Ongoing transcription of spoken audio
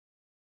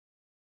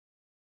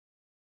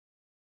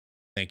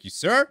Thank you,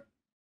 sir.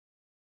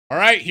 All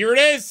right, here it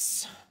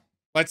is.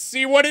 Let's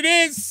see what it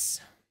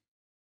is.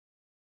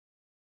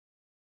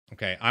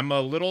 Okay, I'm a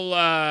little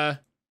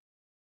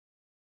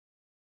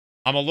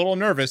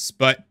nervous,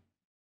 but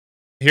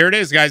here it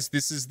is, guys.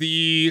 This is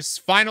the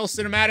final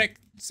cinematic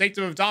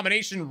Sanctum of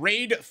Domination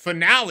raid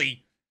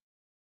finale.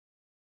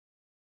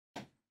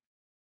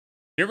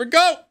 Here we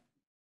go.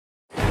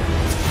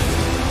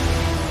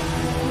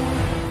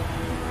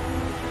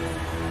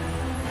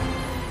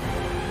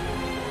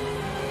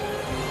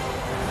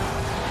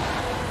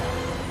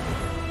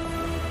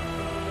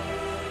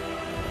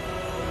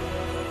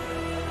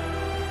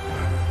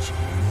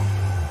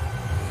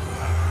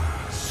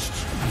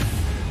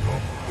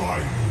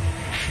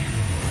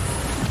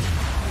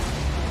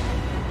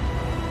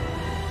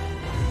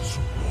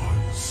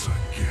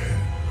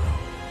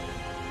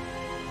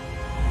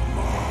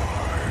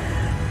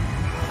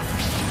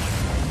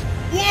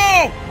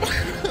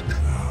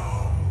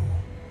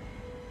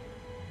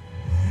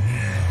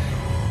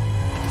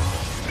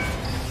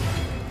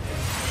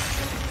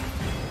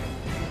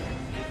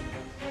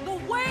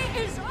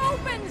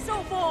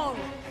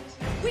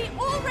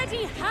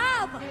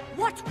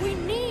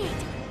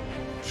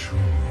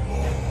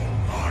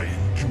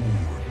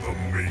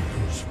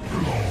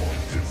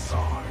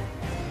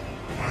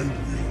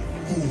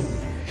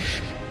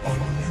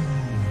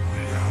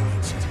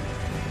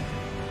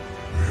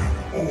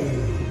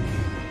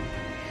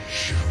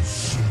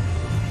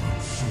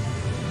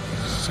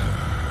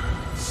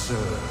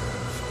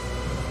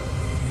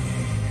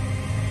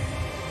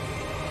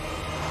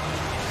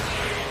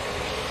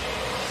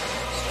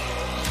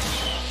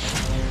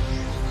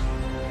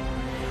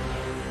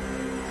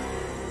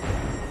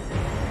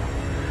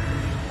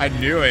 I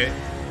knew it.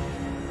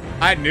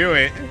 I knew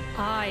it.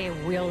 I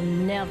will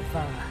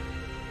never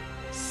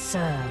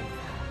serve.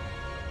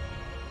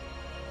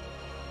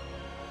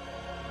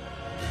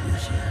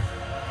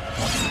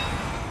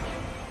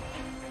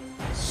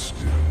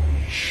 Still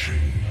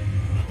chained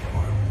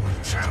by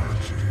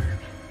mortality.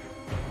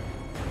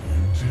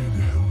 You did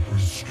help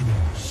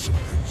restore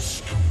something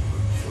stolen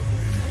from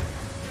me.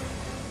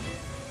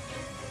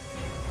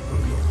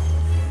 Allow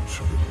me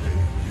to repay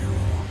you.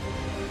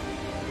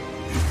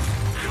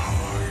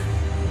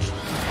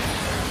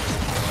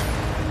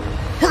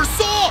 Her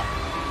soul!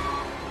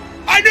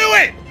 I knew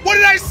it! What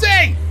did I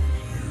say?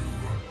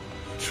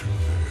 To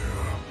their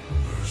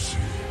mercy.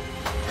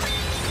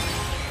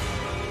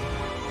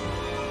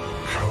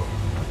 Come.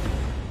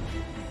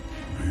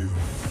 Be the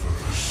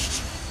first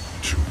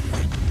to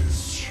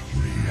witness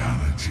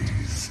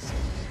reality's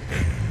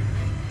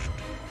end.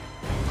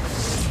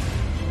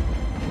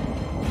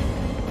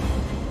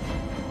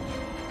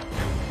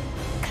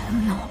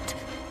 Cannot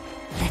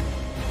let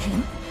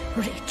him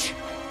reach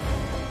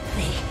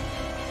me.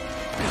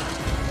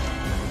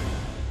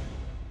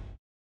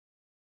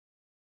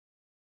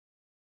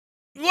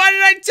 What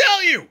did I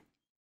tell you?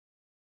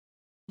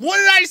 What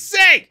did I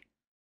say?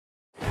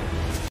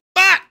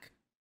 Fuck!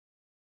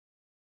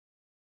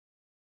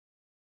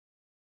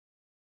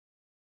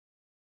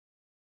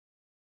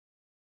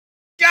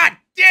 God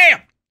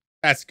damn!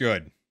 That's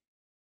good.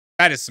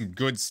 That is some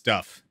good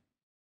stuff.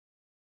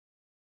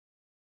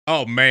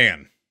 Oh,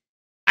 man.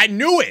 I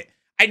knew it.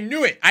 I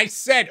knew it. I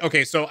said,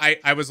 okay, so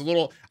I was a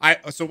little,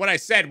 so what I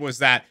said was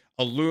that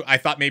I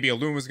thought maybe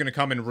Elune was going to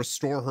come and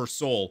restore her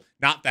soul.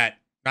 Not that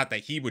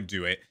he would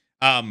do it.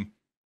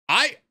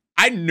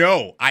 I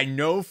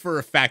know for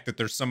a fact that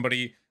there's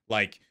somebody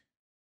like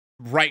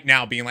right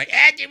now being like,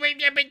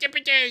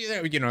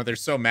 you know, they're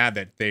so mad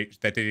that they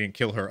didn't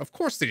kill her. Of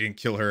course they didn't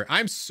kill her.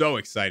 I'm so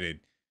excited.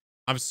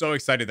 I'm so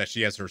excited that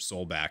she has her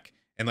soul back.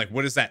 And like,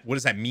 what does that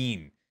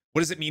mean?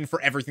 What does it mean for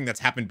everything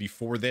that's happened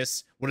before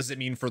this? What does it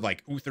mean for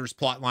like Uther's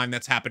plotline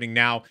that's happening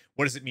now?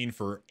 What does it mean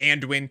for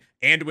Anduin?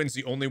 Anduin's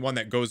the only one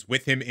that goes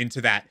with him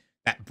into that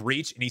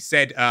breach. And he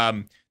said,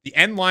 the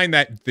end line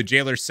that the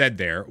jailer said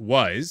there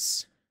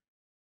was,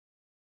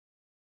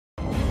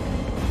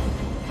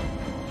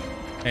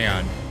 hang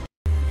on.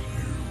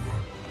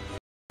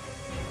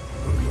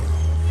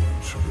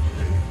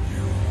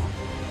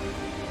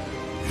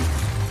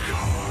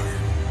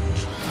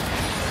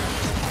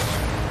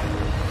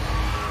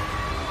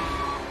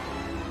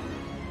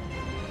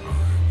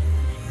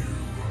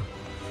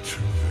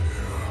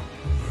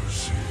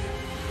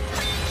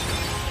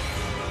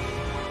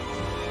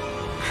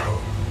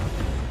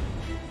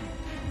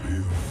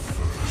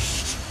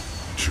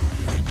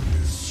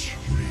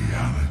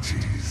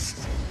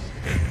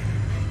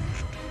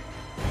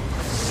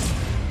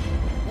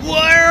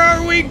 Where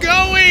are we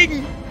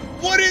going?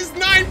 What is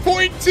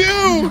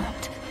 9.2?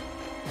 Not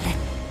let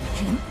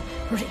him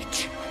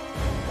reach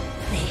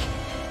me.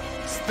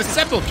 It's the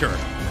sepulcher,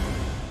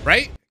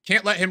 right?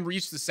 Can't let him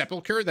reach the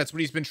sepulcher. That's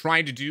what he's been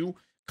trying to do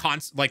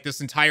like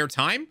this entire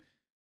time.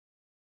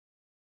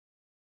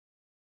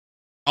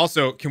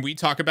 Also, can we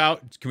just talk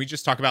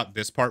about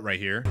this part right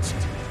here?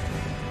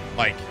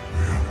 Like,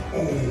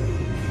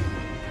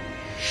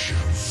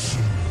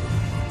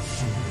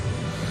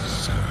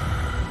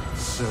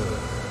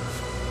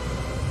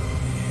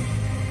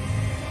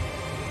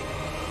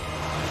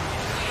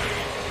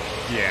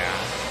 Yeah.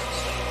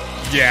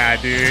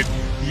 Yeah, dude.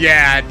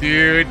 Yeah,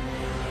 dude.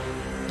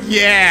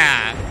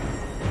 Yeah.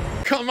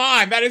 Come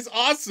on. That is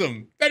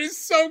awesome. That is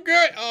so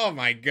good. Oh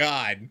my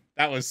God.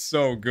 That was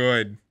so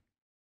good.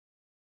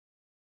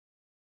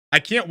 I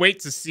can't wait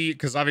to see,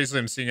 because obviously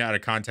I'm seeing it out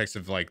of context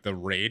of like the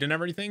raid and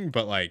everything,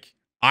 but like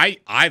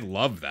I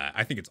love that.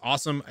 I think it's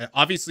awesome.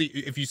 Obviously,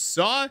 if you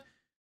saw,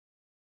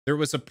 there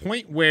was a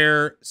point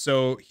where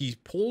so he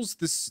pulls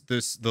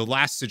the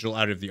last sigil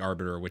out of the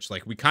Arbiter, which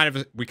like we kind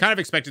of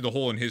expected the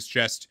hole in his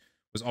chest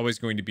was always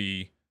going to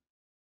be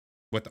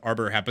what the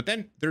Arbiter had. But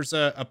then there's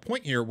a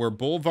point here where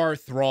Bolvar,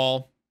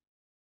 Thrall,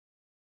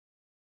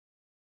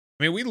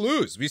 I mean, we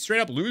lose. We straight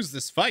up lose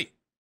this fight.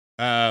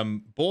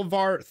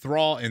 Bolvar,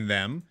 Thrall, and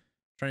them.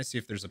 I'm trying to see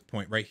if there's a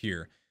point right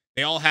here.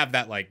 They all have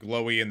that like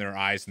glowy in their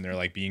eyes and they're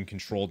like being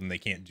controlled and they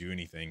can't do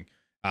anything.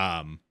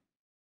 And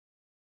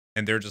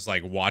they're just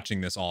like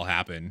watching this all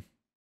happen.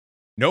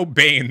 No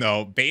Bane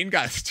though. Bane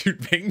got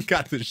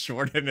the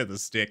short end of the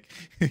stick.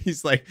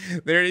 He's like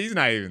there. He's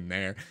not even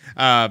there.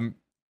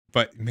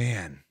 But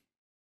man.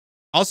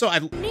 Also, I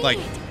like.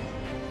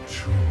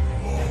 Too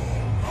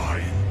long I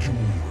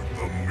endured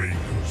the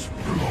Maker's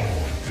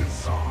flawed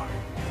design.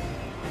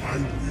 I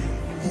will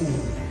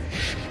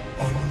forge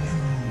a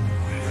new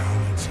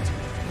reality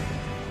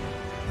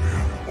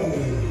where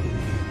all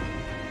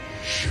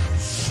shall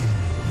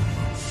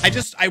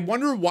serve. I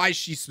wonder why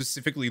she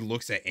specifically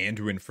looks at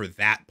Anduin for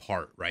that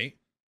part, right?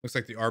 Looks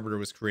like the Arbiter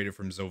was created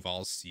from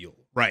Zoval's seal.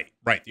 Right.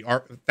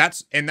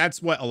 That's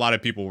what a lot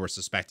of people were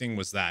suspecting,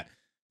 was that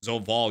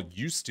Zoval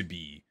used to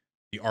be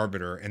the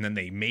Arbiter, and then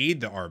they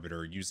made the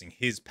Arbiter using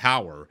his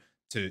power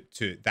to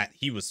that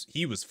he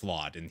was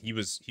flawed and he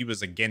was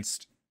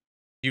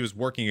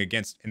working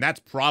against, and that's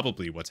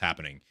probably what's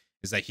happening,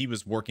 is that he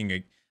was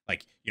working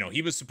like, you know,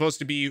 he was supposed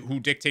to be who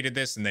dictated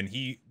this, and then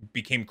he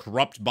became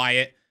corrupt by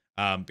it,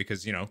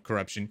 because, you know,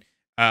 corruption.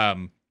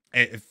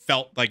 It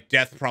felt like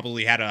Death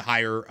probably had a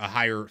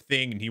higher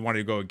thing, and he wanted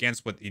to go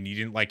against and he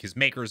didn't like his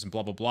makers and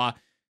blah blah blah,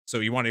 so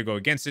he wanted to go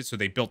against it, so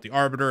they built the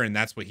Arbiter, and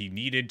that's what he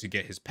needed to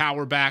get his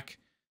power back.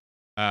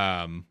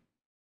 I'm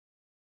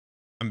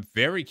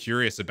very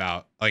curious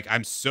about, like,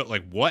 I'm so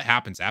like, what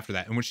happens after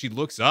that? And when she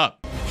looks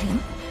up,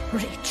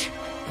 Reach.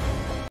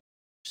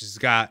 she's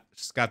got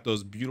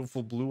those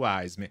beautiful blue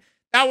eyes, man.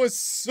 That was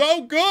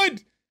so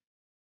good.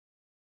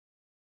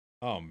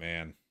 Oh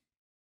man,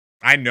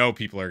 I know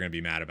people are gonna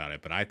be mad about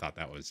it, but I thought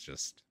that was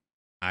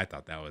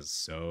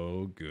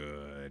so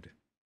good.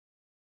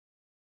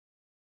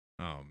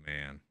 Oh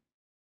man.